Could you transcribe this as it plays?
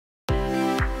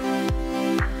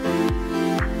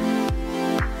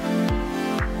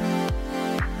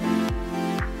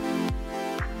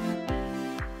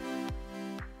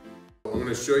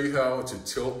show you how to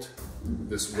tilt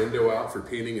this window out for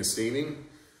painting and staining.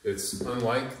 It's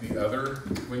unlike the other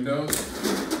windows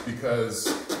because,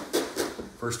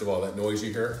 first of all, that noise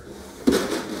you hear,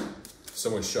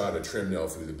 someone shot a trim nail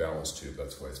through the balance tube.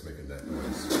 That's why it's making that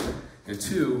noise. And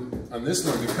two, on this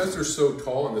one, because they're so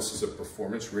tall and this is a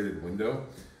performance rated window,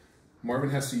 Marvin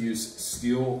has to use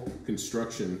steel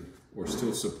construction or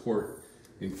steel support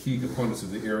in key components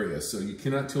of the area. So you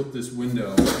cannot tilt this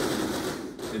window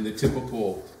in the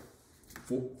typical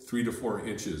 3 to 4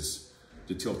 inches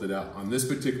to tilt it out. On this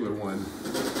particular one,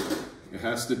 it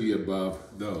has to be above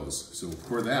those. So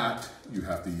for that, you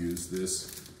have to use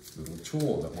this little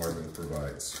tool that Marvin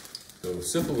provides. So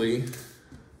simply,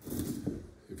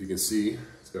 if you can see,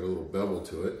 it's got a little bevel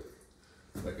to it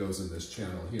that goes in this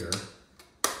channel here.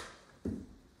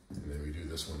 And then we do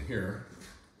this one here.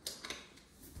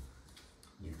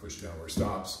 You push it down where it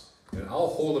stops. And I'll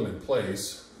hold them in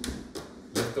place,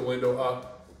 lift the window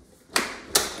up,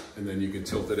 and then you can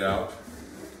tilt it out.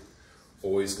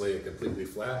 Always lay it completely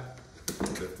flat,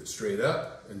 lift it straight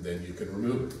up, and then you can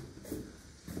remove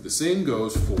it. The same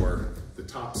goes for the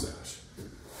top sash.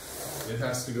 It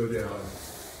has to go down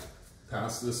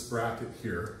past this bracket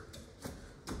here,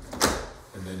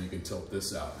 and then you can tilt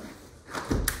this out,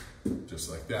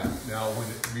 just like that. Now, when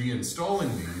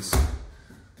reinstalling these,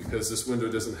 because this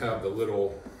window doesn't have the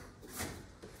little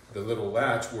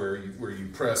latch where you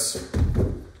press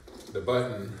the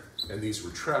button and these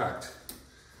retract,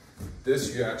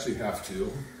 this you actually have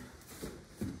to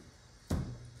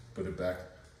put it back.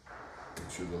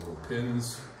 Make sure the little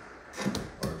pins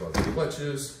are above the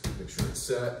clutches, make sure it's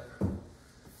set.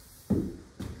 And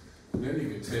then you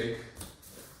can take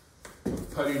a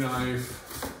putty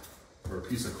knife or a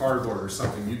piece of cardboard or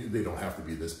something. They don't have to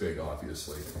be this big,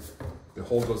 obviously. To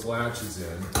hold those latches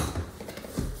in.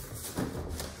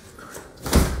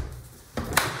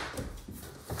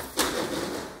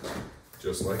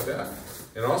 Just like that.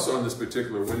 And also on this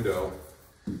particular window,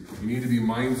 you need to be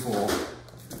mindful.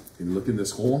 Can you look in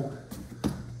this hole?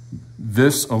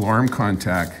 This alarm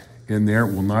contact in there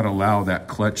will not allow that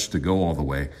clutch to go all the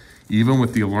way. Even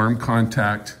with the alarm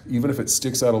contact, even if it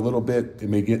sticks out a little bit, it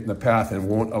may get in the path and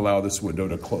won't allow this window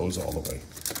to close all the way.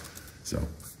 So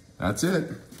that's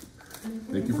it.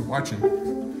 Thank you for watching.